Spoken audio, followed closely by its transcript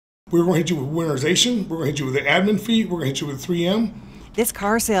We're going to hit you with winterization, we're going to hit you with the admin fee, we're going to hit you with 3M. This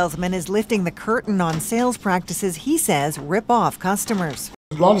car salesman is lifting the curtain on sales practices he says rip off customers.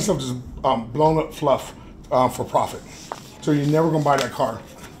 A lot of stuff is blown up fluff for profit. So you're never going to buy that car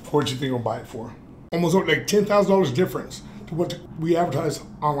for what you think you're going to buy it for. Almost like $10,000 difference to what we advertise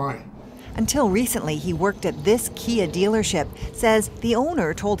online. Until recently, he worked at this Kia dealership, says the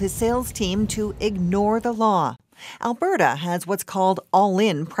owner told his sales team to ignore the law. Alberta has what's called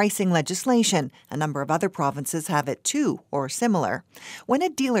all-in pricing legislation. A number of other provinces have it too, or similar. When a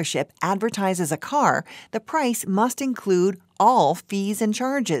dealership advertises a car, the price must include all fees and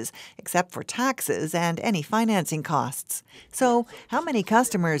charges, except for taxes and any financing costs. So, how many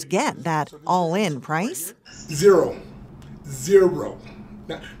customers get that all-in price? Zero.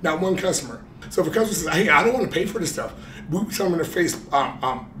 Not one customer. So if a customer says, hey, I don't want to pay for this stuff, we tell them in their face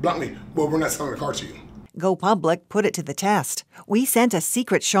bluntly, well, we're not selling the car to you. Go Public put it to the test. We sent a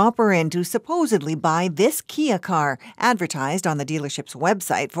secret shopper in to supposedly buy this Kia car, advertised on the dealership's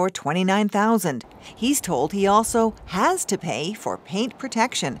website for $29,000. He's told he also has to pay for paint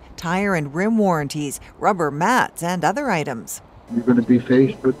protection, tire and rim warranties, rubber mats, and other items. You're going to be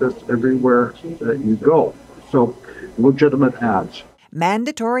faced with this everywhere that you go. So, legitimate ads.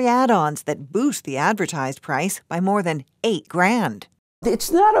 Mandatory add-ons that boost the advertised price by more than $8,000.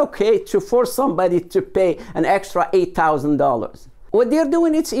 It's not okay to force somebody to pay an extra $8,000. What they're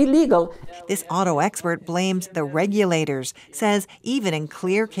doing, it's illegal. This auto expert blames the regulators, says even in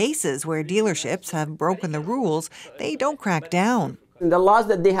clear cases where dealerships have broken the rules, they don't crack down. The laws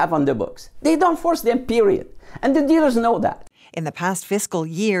that they have on the books, they don't force them, period. And the dealers know that. In the past fiscal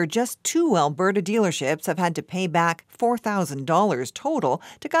year, just 2 Alberta dealerships have had to pay back $4,000 total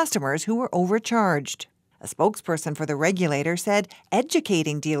to customers who were overcharged. A spokesperson for the regulator said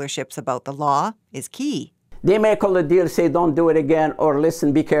educating dealerships about the law is key. They may call the dealer, say don't do it again, or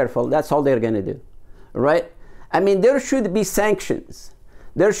listen, be careful. That's all they're going to do, right? I mean, there should be sanctions.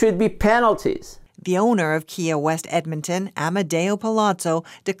 There should be penalties. The owner of Kia West Edmonton, Amadeo Palazzo,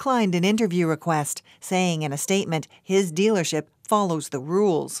 declined an interview request, saying in a statement his dealership follows the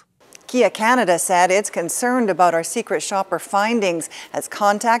rules. Kia Canada said it's concerned about our secret shopper findings, has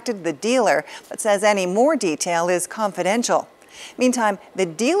contacted the dealer, but says any more detail is confidential. Meantime, the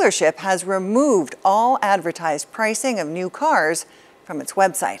dealership has removed all advertised pricing of new cars from its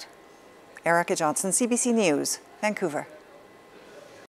website. Erica Johnson, CBC News, Vancouver.